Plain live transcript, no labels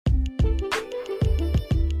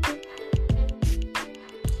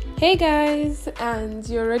Hey guys, and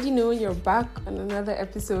you already know you're back on another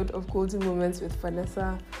episode of Golden Moments with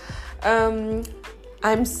Vanessa.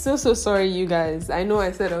 I'm so sorry, you guys. I know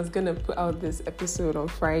I said I was gonna put out this episode on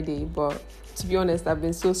Friday, but to be honest, I've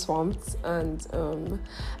been so swamped, and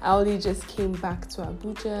I only just came back to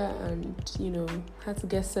Abuja and had to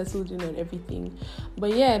get settled in and everything.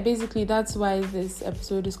 But yeah, basically that's why this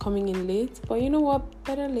episode is coming in late. But you know what?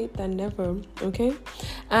 Better late than never. Okay.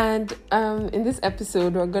 And in this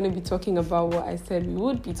episode, we're going to be talking about what I said we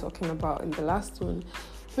would be talking about in the last one,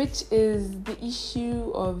 which is the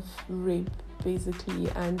issue of rape, basically,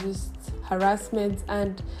 and just harassment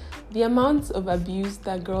and the amount of abuse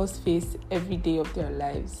that girls face every day of their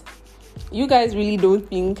lives. You guys really don't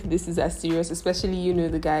think this is as serious, especially,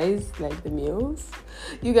 the guys, like the males.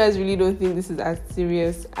 You guys really don't think this is as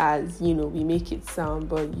serious as, we make it sound,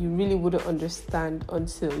 but you really wouldn't understand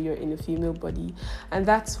until you're in a female body. And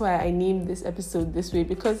that's why I named this episode this way,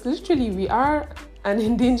 because literally we are an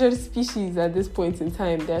endangered species at this point in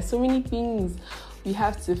time. There are so many things we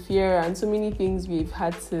have to fear and so many things we've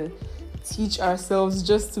had to teach ourselves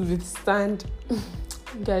just to withstand.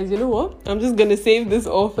 Guys, you know what? I'm just gonna save this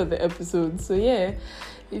all for the episode. So yeah,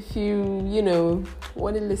 if you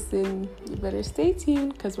want to listen, you better stay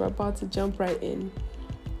tuned because we're about to jump right in.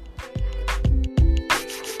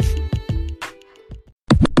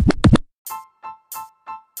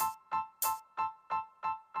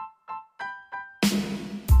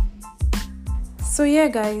 So yeah,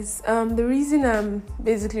 guys, the reason I'm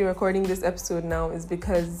basically recording this episode now is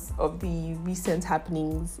because of the recent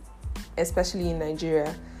happenings, especially in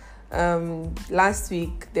Nigeria. Last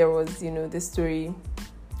week there was, this story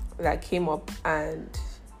that came up, and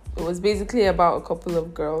it was basically about a couple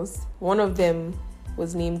of girls. One of them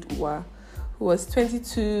was named Uwa, who was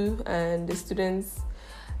 22 and a student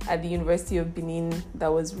at the University of Benin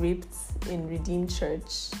that was raped in Redeemed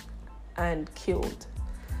Church and killed.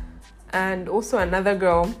 And also another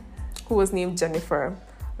girl who was named Jennifer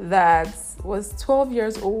that was 12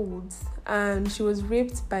 years old, and she was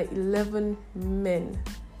raped by 11 men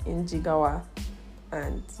in Jigawa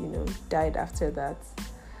and, died after that.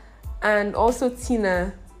 And also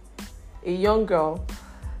Tina, a young girl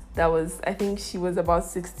that was, I think she was about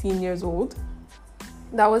 16 years old,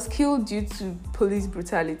 that was killed due to police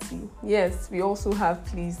brutality. Yes, we also have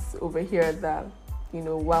police over here that,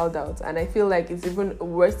 wild out. And I feel like it's even a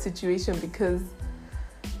worse situation because,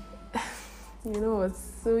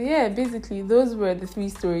 so yeah, basically those were the three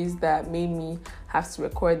stories that made me have to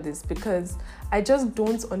record this, because I just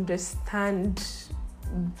don't understand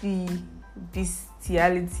the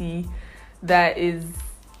bestiality that is,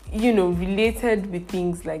 related with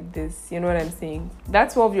things like this. You know what I'm saying?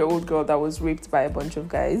 That 12-year-old girl that was raped by a bunch of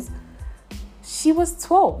guys, she was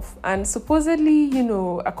 12, and supposedly,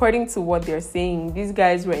 according to what they're saying, these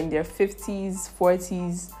guys were in their 50s,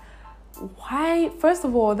 40s. Why? First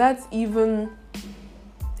of all, that's even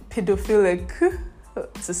pedophilic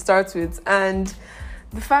to start with, and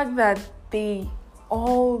the fact that they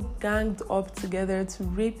all ganged up together to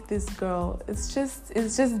rape this girl, it's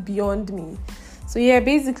just beyond me. So yeah,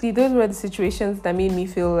 basically those were the situations that made me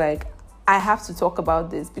feel like I have to talk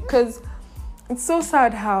about this, because it's so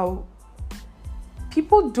sad how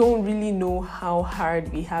people don't really know how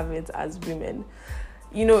hard we have it as women.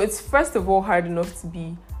 It's first of all hard enough to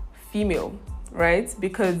be female, right?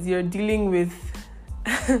 Because you're dealing with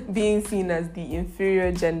being seen as the inferior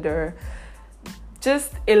gender,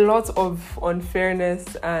 just a lot of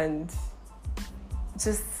unfairness, and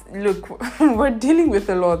just look, we're dealing with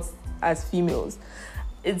a lot as females.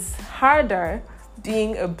 It's harder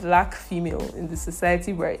being a black female in the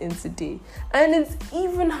society we're in today, and it's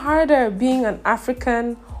even harder being an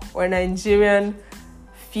African or Nigerian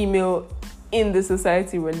female in the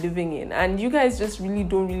society we're living in. And you guys just really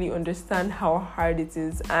don't really understand how hard it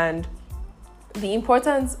is, and the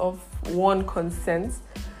importance of, one, consent,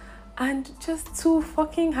 and just two,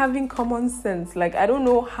 fucking having common sense. Like, I don't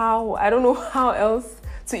know how else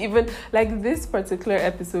to even, like, this particular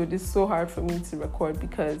episode is so hard for me to record,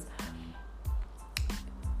 because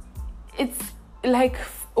it's like,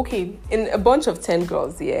 okay, in a bunch of 10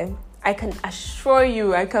 girls, yeah, I can assure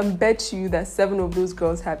you, I can bet you that 7 of those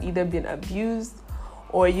girls have either been abused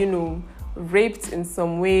or, raped in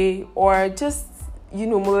some way, or just,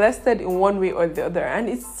 molested in one way or the other. And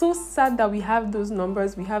it's so sad that we have those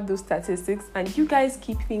numbers, we have those statistics, and you guys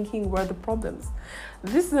keep thinking we're the problems.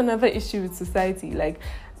 This is another issue with society. Like,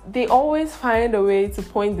 they always find a way to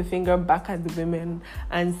point the finger back at the women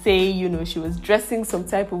and say, she was dressing some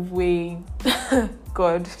type of way.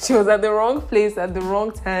 God, she was at the wrong place at the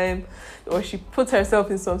wrong time, or she put herself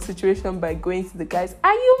in some situation by going to the guys.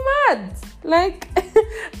 Are you mad? Like,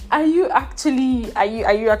 are you actually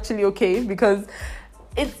okay? Because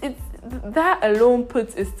it's that alone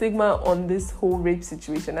puts a stigma on this whole rape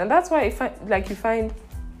situation, and that's why you find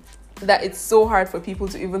that it's so hard for people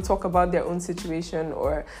to even talk about their own situation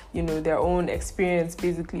or their own experience,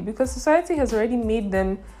 basically, because society has already made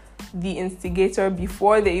them the instigator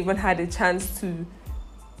before they even had a chance to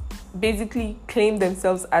basically claim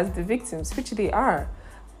themselves as the victims, which they are.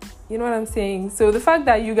 You know what I'm saying? So the fact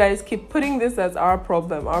that you guys keep putting this as our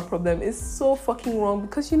problem is so fucking wrong,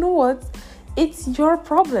 because you know what? It's your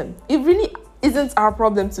problem. It really isn't our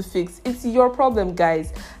problem to fix. It's your problem,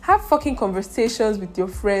 guys. Have fucking conversations with your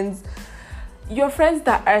friends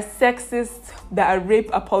that are sexist, that are rape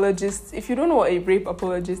apologists. If you don't know what a rape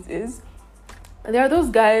apologist is, there are those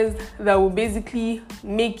guys that will basically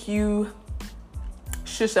make you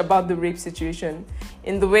shush about the rape situation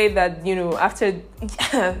in the way that, after...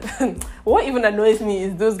 What even annoys me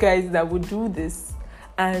is those guys that would do this,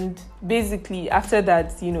 and basically after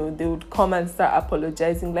that, they would come and start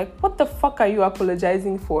apologizing. Like, what the fuck are you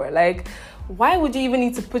apologizing for? Like, why would you even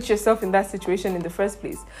need to put yourself in that situation in the first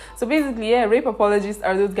place? So basically, rape apologists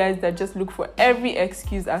are those guys that just look for every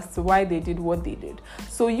excuse as to why they did what they did.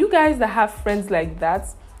 So you guys that have friends like that,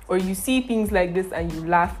 or you see things like this and you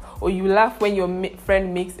laugh, or you laugh when your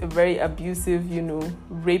friend makes a very abusive,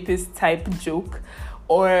 rapist type joke,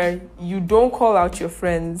 or you don't call out your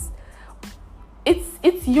friends,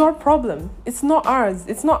 it's your problem. It's not ours.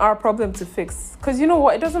 It's not our problem to fix. Because you know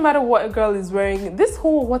what? It doesn't matter what a girl is wearing. This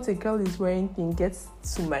whole what a girl is wearing thing gets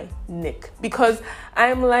to my neck. Because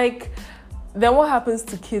I'm like, then what happens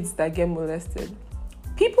to kids that get molested?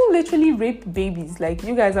 People literally rape babies. Like,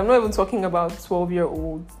 you guys, I'm not even talking about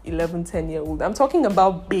 12-year-old, 11, 10-year-old. I'm talking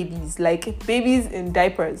about babies, like babies in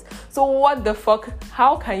diapers. So what the fuck?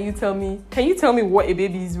 How can you tell me what a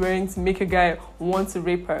baby is wearing to make a guy want to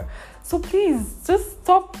rape her? So please, just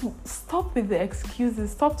stop with the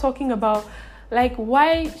excuses. Stop talking about, like,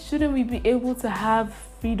 why shouldn't we be able to have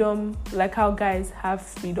freedom like how guys have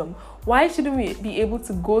freedom? Why shouldn't we be able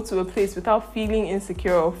to go to a place without feeling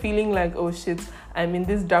insecure or feeling like, oh shit, I'm in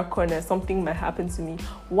this dark corner, something might happen to me?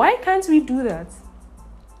 Why can't we do that?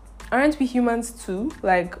 Aren't we humans too?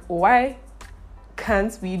 Like, why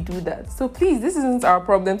can't we do that? So please, this isn't our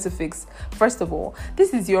problem to fix. First of all,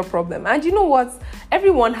 this is your problem. And you know what?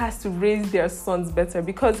 Everyone has to raise their sons better,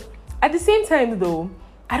 because at the same time though,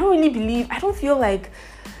 I don't feel like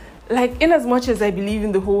in as much as I believe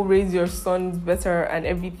in the whole raise your sons better and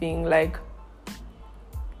everything, like,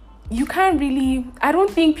 you can't really, I don't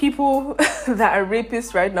think people that are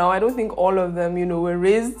rapists right now, I don't think all of them, were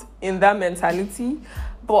raised in that mentality.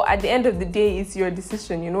 But at the end of the day, it's your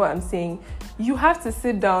decision, you know what I'm saying? You have to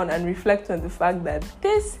sit down and reflect on the fact that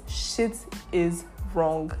this shit is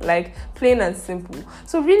wrong, like, plain and simple.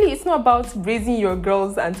 So really, it's not about raising your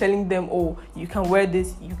girls and telling them, oh, you can wear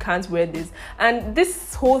this, you can't wear this. And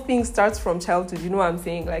this whole thing starts from childhood, you know what I'm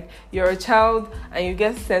saying? Like, you're a child and you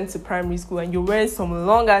get sent to primary school and you're wearing some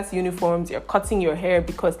long ass uniforms, you're cutting your hair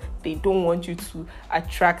because they don't want you to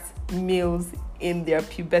attract males in their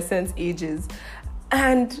pubescent ages.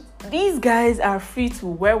 And these guys are free to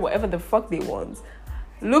wear whatever the fuck they want,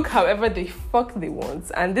 look however the fuck they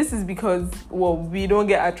want. And this is because, well, we don't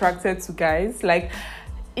get attracted to guys. Like,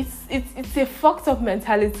 it's a fucked up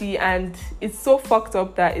mentality, and it's so fucked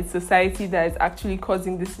up that it's society that is actually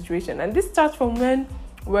causing this situation. And this starts from when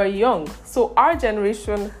we're young. So our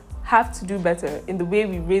generation have to do better in the way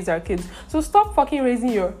we raise our kids. So stop fucking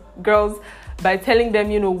raising your girls by telling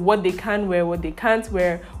them, what they can wear, what they can't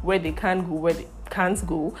wear, where they can go, where they can't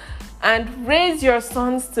go, and raise your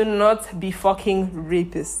sons to not be fucking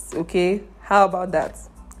rapists, okay? How about that?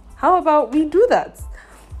 How about we do that?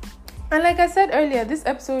 And like I said earlier, this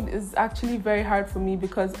episode is actually very hard for me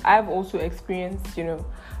because I've also experienced,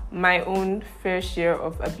 my own fair share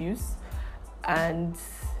of abuse and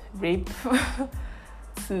rape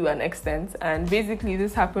to an extent. And basically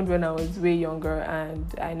this happened when I was way younger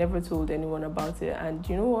and I never told anyone about it. And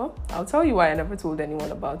you know what? I'll tell you why I never told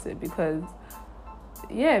anyone about it. Because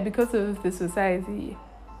of the society.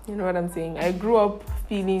 You know what I'm saying? I grew up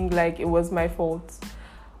feeling like it was my fault,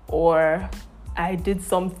 or I did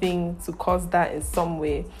something to cause that in some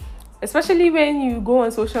way. Especially when you go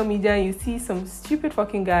on social media and you see some stupid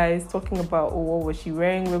fucking guys talking about, oh, what was she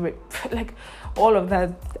wearing? Like, all of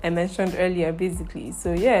that I mentioned earlier, basically.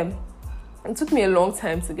 So yeah, it took me a long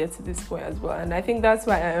time to get to this point as well. And I think that's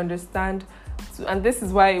why I understand, and this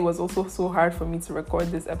is why it was also so hard for me to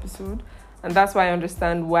record this episode. And that's why I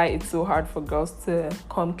understand why it's so hard for girls to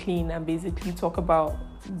come clean and basically talk about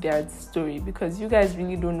their story. Because you guys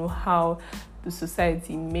really don't know how the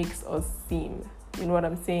society makes us seem. You know what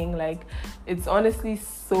I'm saying? Like, it's honestly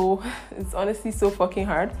so fucking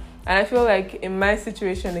hard. And I feel like in my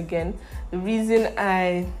situation again, the reason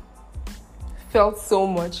I felt so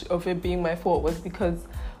much of it being my fault was because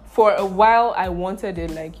for a while I wanted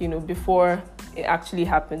it, like, you know, before it actually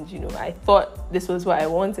happened, you know, I thought this was what I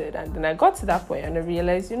wanted. And then I got to that point and I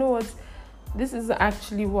realized, you know what, this is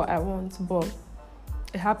actually what I want, but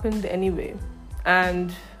it happened anyway.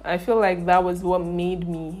 And I feel like that was what made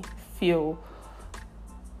me feel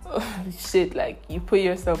shit, like you put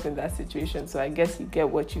yourself in that situation, so I guess you get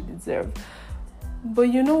what you deserve. But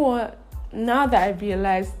you know what, now that I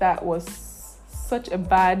realized that was such a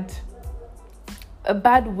bad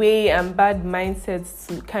way and bad mindsets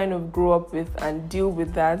to kind of grow up with and deal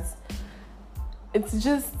with that, it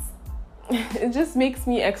just makes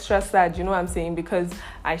me extra sad, you know what I'm saying? Because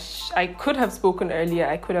I could have spoken earlier,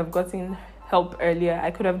 I could have gotten help earlier,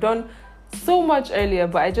 I could have done so much earlier,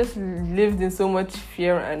 but I just lived in so much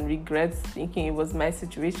fear and regrets thinking it was my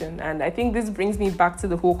situation. And I think this brings me back to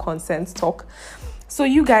the whole consent talk. So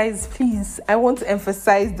you guys, please, I want to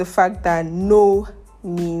emphasize the fact that no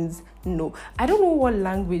means no. I don't know what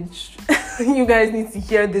language you guys need to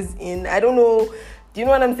hear this in. I don't know. Do you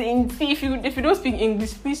know what I'm saying? See, if you don't speak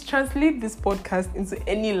English, please translate this podcast into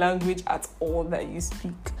any language at all that you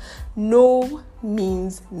speak. No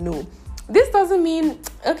means no. This doesn't mean,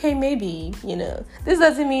 okay, maybe, you know. This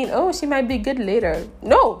doesn't mean, oh, she might be good later.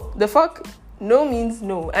 No, the fuck? No means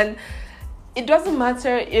no. And it doesn't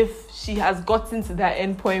matter if she has gotten to that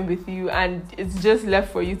end point with you and it's just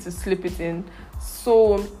left for you to slip it in.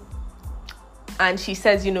 So, and she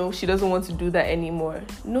says, you know, she doesn't want to do that anymore.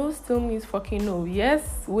 No still means fucking no.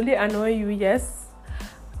 Yes. Will it annoy you? Yes.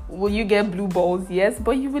 Will you get blue balls? Yes.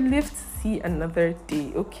 But you will live to see another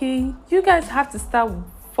day, okay? You guys have to start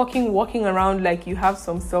fucking walking around like you have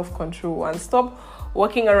some self-control and stop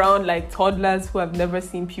walking around like toddlers who have never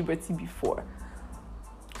seen puberty before.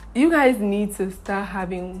 You guys need to start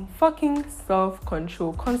having fucking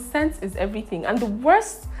self-control. Consent is everything. And the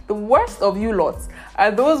worst of you lots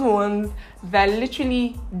are those ones that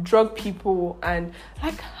literally drug people. And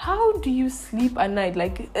like, how do you sleep at night?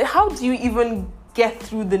 Like, how do you even get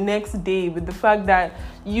through the next day with the fact that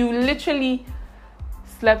you literally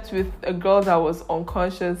slept with a girl that was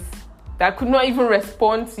unconscious, that could not even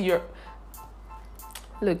respond to your...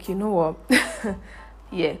 Look, you know what?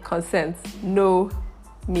 Yeah, consent. No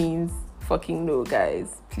means fucking no,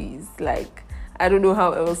 guys. Please, like, I don't know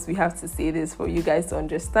how else we have to say this for you guys to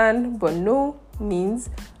understand, but no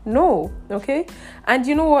means no, okay? And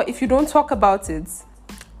you know what? If you don't talk about it,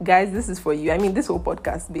 guys, this is for you. I mean, this whole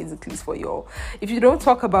podcast basically is for you all. If you don't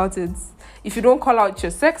talk about it, if you don't call out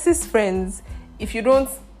your sexist friends, if you don't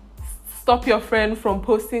stop your friend from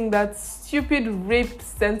posting that stupid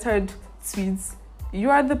rape-centered tweets, you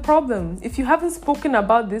are the problem. If you haven't spoken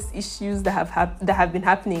about these issues that have been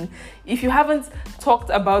happening, if you haven't talked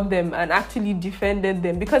about them and actually defended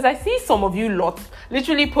them, because I see some of you lots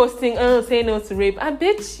literally posting, say no to rape, and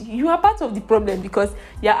bitch, you are part of the problem because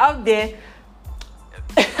you're out there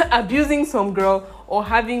abusing some girl or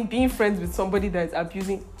being friends with somebody that is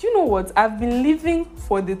abusing. Do you know what? I've been living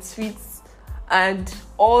for the tweets and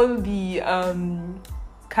all the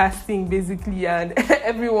casting basically, and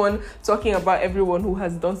everyone talking about everyone who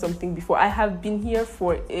has done something before. I have been here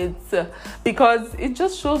for it because it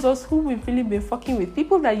just shows us who we've really been fucking with.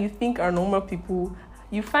 People that you think are normal people,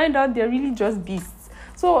 you find out they're really just beasts.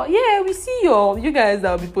 So yeah, we see you guys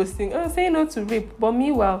that will be posting, say no to rape, but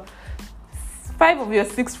meanwhile 5 of your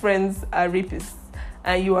 6 friends are rapists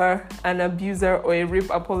and you are an abuser or a rape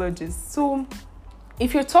apologist. So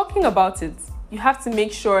if you're talking about it, you have to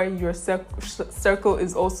make sure your circle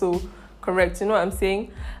is also correct. You know what I'm saying?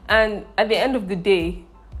 And at the end of the day,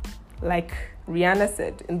 like Rihanna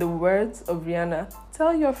said, in the words of Rihanna,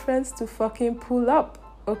 tell your friends to fucking pull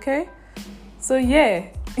up, okay? So yeah,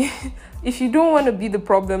 if you don't want to be the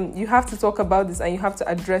problem, you have to talk about this and you have to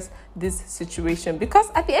address this situation. Because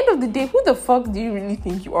at the end of the day, who the fuck do you really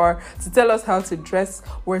think you are to tell us how to dress,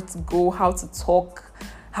 where to go, how to talk,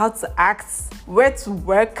 how to act, where to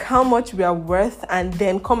work, how much we are worth, and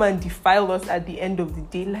then come and defile us at the end of the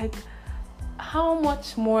day? Like, how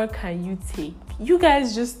much more can you take? You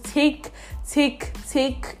guys just take,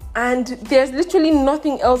 and there's literally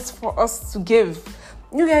nothing else for us to give.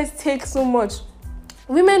 You guys take so much.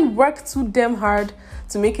 Women work too damn hard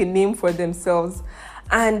to make a name for themselves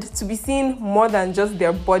and to be seen more than just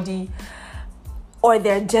their body or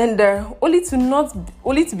their gender, only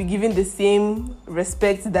to be given the same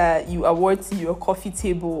respect that you award to your coffee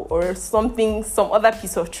table or something, some other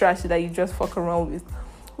piece of trash that you just fuck around with.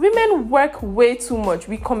 Women work way too much.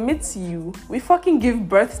 We commit to you. We fucking give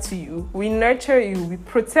birth to you. We nurture you. We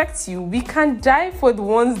protect you. We can die for the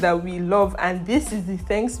ones that we love. And this is the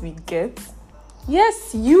thanks we get.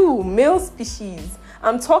 Yes, you, male species.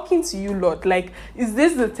 I'm talking to you lot. Like, is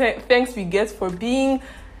this the thanks we get for being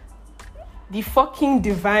the fucking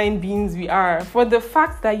divine beings we are? For the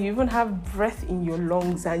fact that you even have breath in your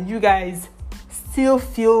lungs and you guys still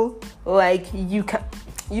feel like you can...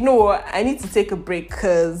 You know what? I need to take a break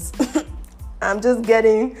because I'm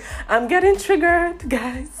getting triggered,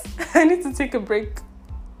 guys. I need to take a break.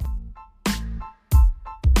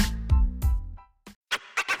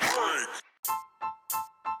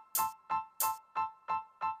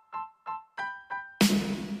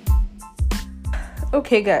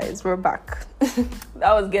 Okay, guys, we're back.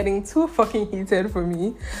 That was getting too fucking heated for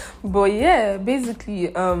me. But yeah,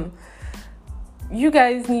 basically, you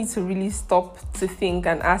guys need to really stop to think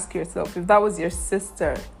and ask yourself if that was your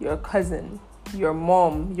sister, your cousin, your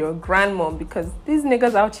mom, your grandmom, because these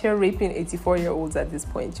niggas out here raping 84-year-olds at this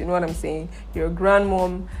point, you know what I'm saying? Your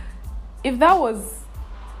grandmom, if that was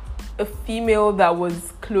a female that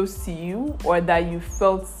was close to you or that you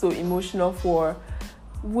felt so emotional for,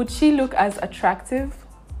 would she look as attractive?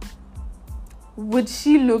 Would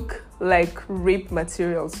she look like rape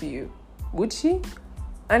material to you? Would she?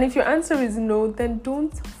 And if your answer is no, then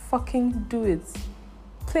don't fucking do it.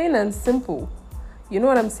 Plain and simple. You know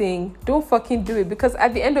what I'm saying? Don't fucking do it, because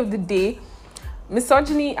at the end of the day,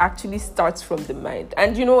 misogyny actually starts from the mind.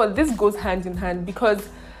 And you know what? This goes hand in hand, because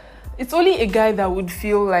it's only a guy that would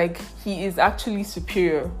feel like he is actually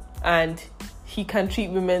superior and he can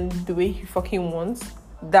treat women the way he fucking wants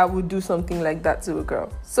that would do something like that to a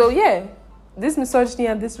girl. So yeah, this misogyny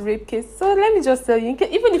and this rape case. So let me just tell you,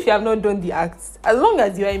 even if you have not done the acts, as long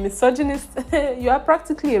as you are a misogynist, you are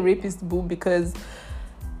practically a rapist, boo. Because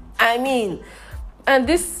I mean, and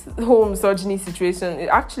this whole misogyny situation, it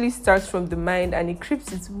actually starts from the mind and it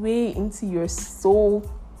creeps its way into your soul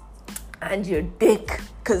and your dick,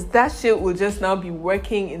 because that shit will just now be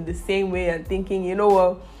working in the same way and thinking, you know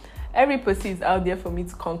what, every pussy is out there for me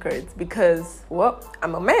to conquer it, because, well,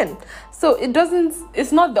 I'm a man. So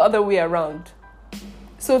it's not the other way around.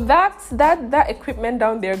 So that equipment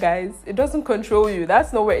down there, guys, it doesn't control you.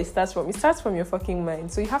 That's not where it starts from. It starts from your fucking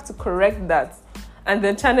mind. So you have to correct that and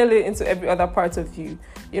then channel it into every other part of you.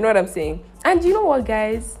 You know what I'm saying? And you know what,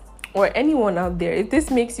 guys, or anyone out there, if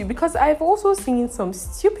this makes you, because I've also seen some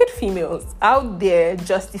stupid females out there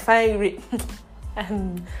justifying rape.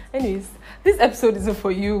 Anyways, this episode isn't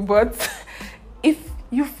for you, but if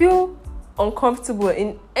you feel uncomfortable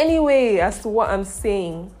in any way as to what I'm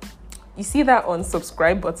saying, you see that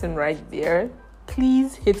unsubscribe button right there?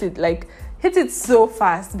 Please hit it. Like, hit it so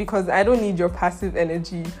fast, because I don't need your passive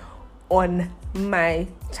energy on my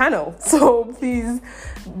channel. So please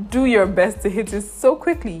do your best to hit it so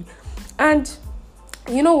quickly. And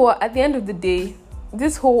you know what? At the end of the day,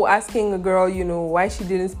 this whole asking a girl, you know, why she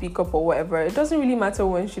didn't speak up or whatever, it doesn't really matter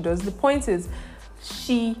when she does. The point is,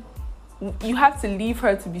 you have to leave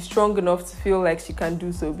her to be strong enough to feel like she can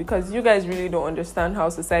do so, because you guys really don't understand how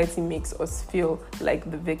society makes us feel like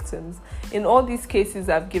the victims. In all these cases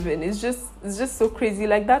I've given, it's just so crazy.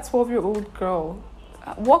 Like that 12-year-old girl,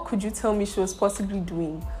 what could you tell me she was possibly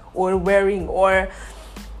doing or wearing or...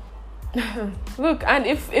 Look, and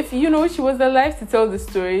if you know she was alive to tell the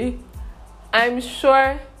story, I'm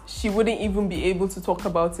sure she wouldn't even be able to talk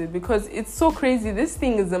about it, because it's so crazy. This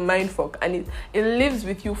thing is a mindfuck, and it lives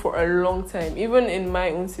with you for a long time. Even in my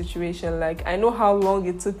own situation, like, I know how long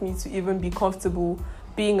it took me to even be comfortable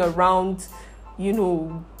being around, you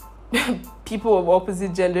know, people of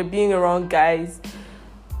opposite gender, being around guys,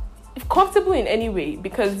 comfortable in any way.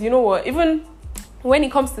 Because you know what, even when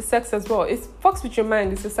it comes to sex as well, it fucks with your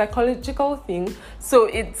mind. It's a psychological thing. So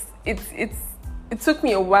it took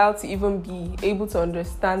me a while to even be able to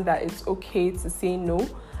understand that it's okay to say no.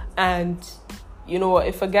 And you know what,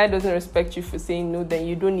 if a guy doesn't respect you for saying no, then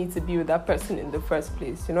you don't need to be with that person in the first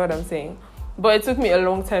place. You know what I'm saying? But it took me a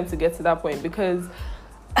long time to get to that point, because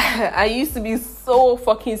I used to be so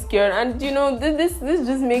fucking scared. And you know, this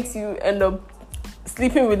just makes you end up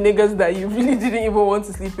sleeping with niggas that you really didn't even want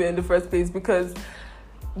to sleep with in the first place, because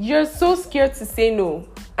you're so scared to say no.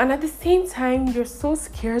 And at the same time, you're so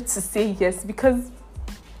scared to say yes, because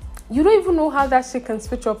you don't even know how that shit can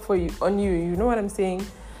switch up on you. You know what I'm saying?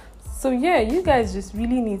 So yeah, you guys just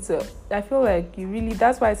really need to, I feel like you really,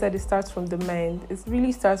 that's why I said it starts from the mind. It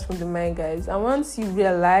really starts from the mind, guys. And once you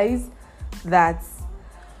realize that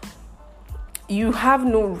you have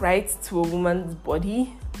no right to a woman's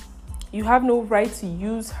body, you have no right to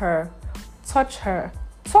use her, touch her,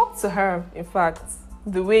 talk to her, in fact,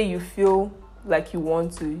 the way you feel like you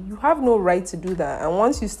want to. You have no right to do that. And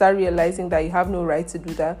once you start realizing that you have no right to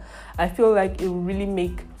do that, I feel like it will really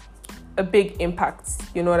make a big impact,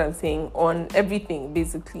 you know what I'm saying, on everything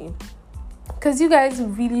basically. Because you guys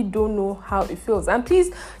really don't know how it feels. And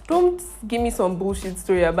please don't give me some bullshit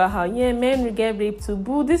story about how, men will get raped too.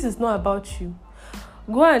 Boo, this is not about you.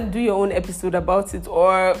 Go and do your own episode about it,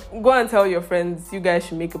 or go and tell your friends you guys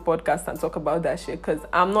should make a podcast and talk about that shit, because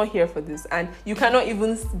I'm not here for this. And you cannot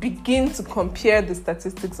even begin to compare the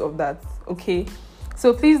statistics of that, okay?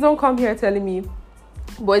 So please don't come here telling me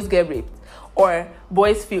boys get raped, or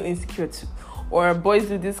boys feel insecure too, or boys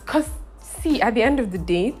do this. Because, see, at the end of the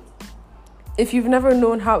day, if you've never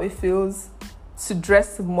known how it feels to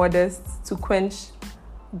dress modest, to quench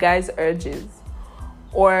guys' urges,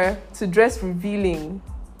 or to dress revealing,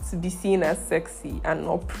 to be seen as sexy and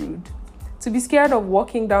not prude, to be scared of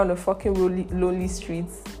walking down a fucking lonely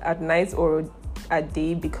streets at night or at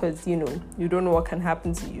day because, you don't know what can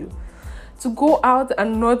happen to you, to go out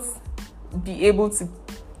and not be able to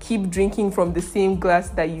keep drinking from the same glass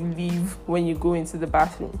that you leave when you go into the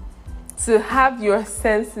bathroom, to have your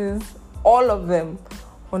senses, all of them,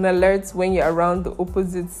 on alert when you're around the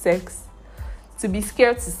opposite sex, to be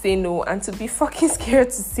scared to say no and to be fucking scared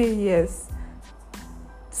to say yes,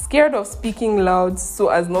 scared of speaking loud so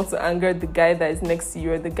as not to anger the guy that is next to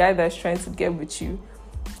you or the guy that's trying to get with you,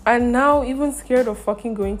 and now even scared of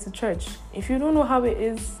fucking going to church. If you don't know how it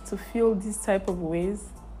is to feel these type of ways,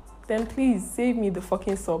 then please save me the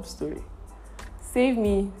fucking sob story. Save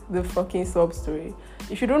me the fucking sob story.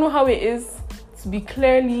 If you don't know how it is to be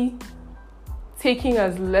clearly taking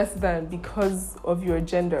as less than because of your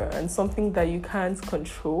gender and something that you can't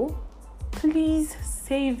control, please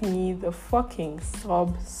save me the fucking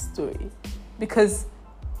sob story. Because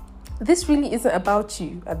this really isn't about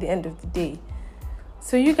you at the end of the day.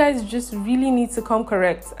 So you guys just really need to come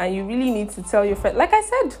correct, and you really need to tell your friends, like I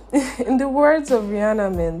said, in the words of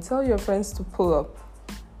Rihanna, man, tell your friends to pull up.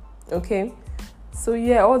 Okay? So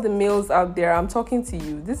yeah, all the males out there, I'm talking to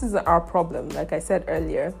you. This isn't our problem, like I said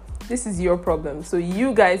earlier. This is your problem. So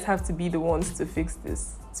you guys have to be the ones to fix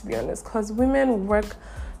this, to be honest. Because women work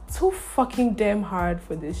too fucking damn hard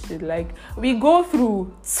for this shit. Like, we go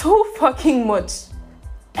through too fucking much.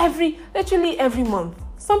 Literally every month.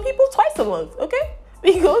 Some people twice a month, okay?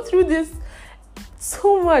 We go through this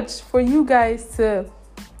too much for you guys to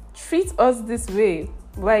treat us this way.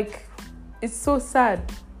 Like, it's so sad.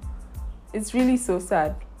 It's really so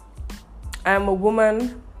sad. I'm a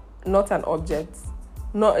woman, not an object.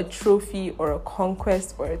 Not a trophy or a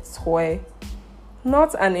conquest or a toy,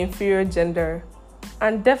 not an inferior gender,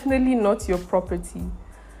 and definitely not your property.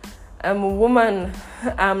 I'm a woman.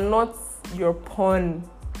 I'm not your pawn.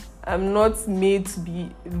 I'm not made to be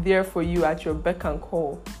there for you at your beck and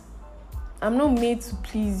call. I'm not made to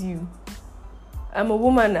please you. I'm a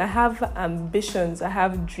woman. I have ambitions. I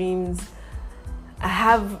have dreams. I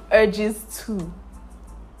have urges too.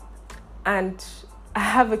 And I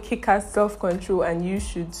have a kick-ass self-control, and you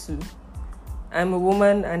should too. I'm a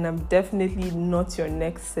woman, and I'm definitely not your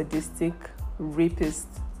next sadistic rapist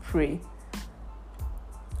prey.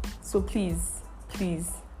 So please,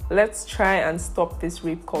 let's try and stop this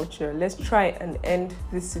rape culture. Let's try and end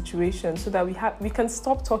this situation so that we can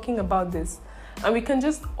stop talking about this, and we can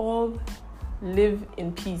just all live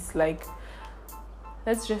in peace. Like,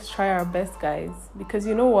 let's just try our best, guys. Because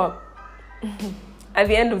you know what? At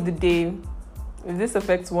the end of the day, if this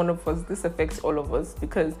affects one of us, this affects all of us.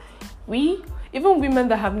 Because even women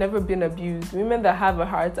that have never been abused, women that have a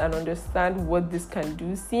heart and understand what this can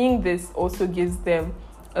do, seeing this also gives them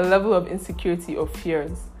a level of insecurity or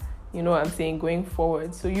fears, you know what I'm saying, going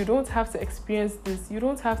forward. So you don't have to experience this. You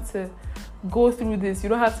don't have to go through this. You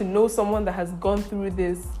don't have to know someone that has gone through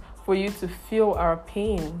this for you to feel our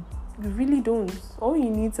pain. You really don't. All you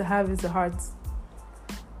need to have is a heart.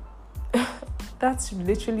 That's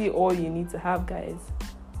literally all you need to have, guys.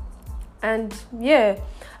 And yeah,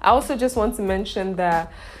 I also just want to mention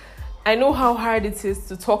that I know how hard it is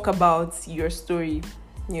to talk about your story.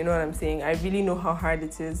 You know what I'm saying? I really know how hard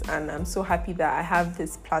it is, and I'm so happy that I have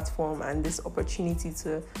this platform and this opportunity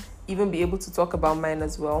to even be able to talk about mine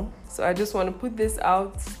as well. So I just want to put this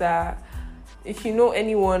out that if you know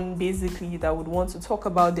anyone basically that would want to talk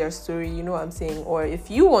about their story, you know what I'm saying? Or if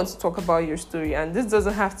you want to talk about your story, and this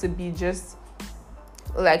doesn't have to be just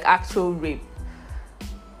like actual rape,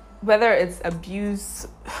 whether it's abuse,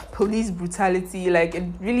 police brutality, like it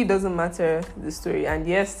really doesn't matter the story. And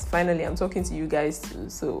yes, finally I'm talking to you guys too,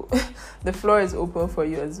 so the floor is open for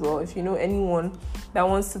you as well. If you know anyone that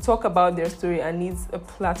wants to talk about their story and needs a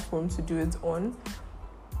platform to do it on,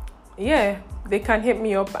 yeah, they can hit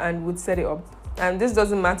me up and would set it up. And this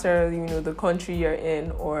doesn't matter, the country you're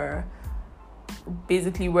in or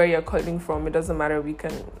basically where you're calling from. It doesn't matter. We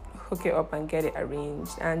can hook it up and get it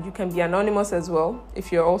arranged. And you can be anonymous as well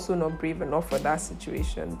if you're also not brave enough for that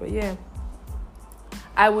situation. But yeah,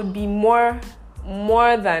 I would be more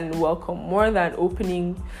than welcome, more than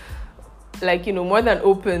opening, more than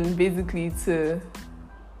open basically to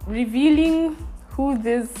revealing who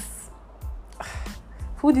these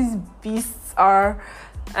beasts are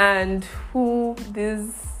and who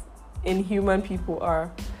these inhuman people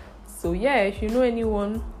are. So yeah, if you know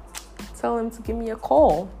anyone, tell them to give me a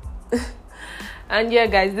call. And yeah,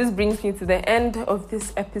 guys, this brings me to the end of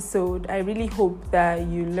this episode. I really hope that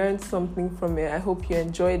you learned something from it. I hope you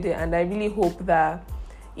enjoyed it, and I really hope that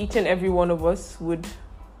each and every one of us would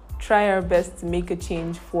try our best to make a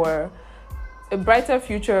change for a brighter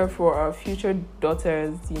future for our future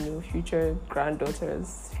daughters, future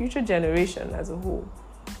granddaughters, future generation as a whole.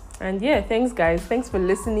 And yeah, thanks guys. Thanks for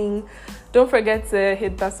listening. Don't forget to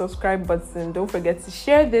hit that subscribe button. Don't forget to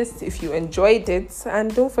share this if you enjoyed it.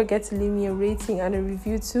 And don't forget to leave me a rating and a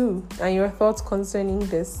review too, and your thoughts concerning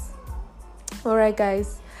this. All right,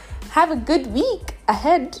 guys. Have a good week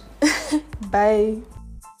ahead. Bye.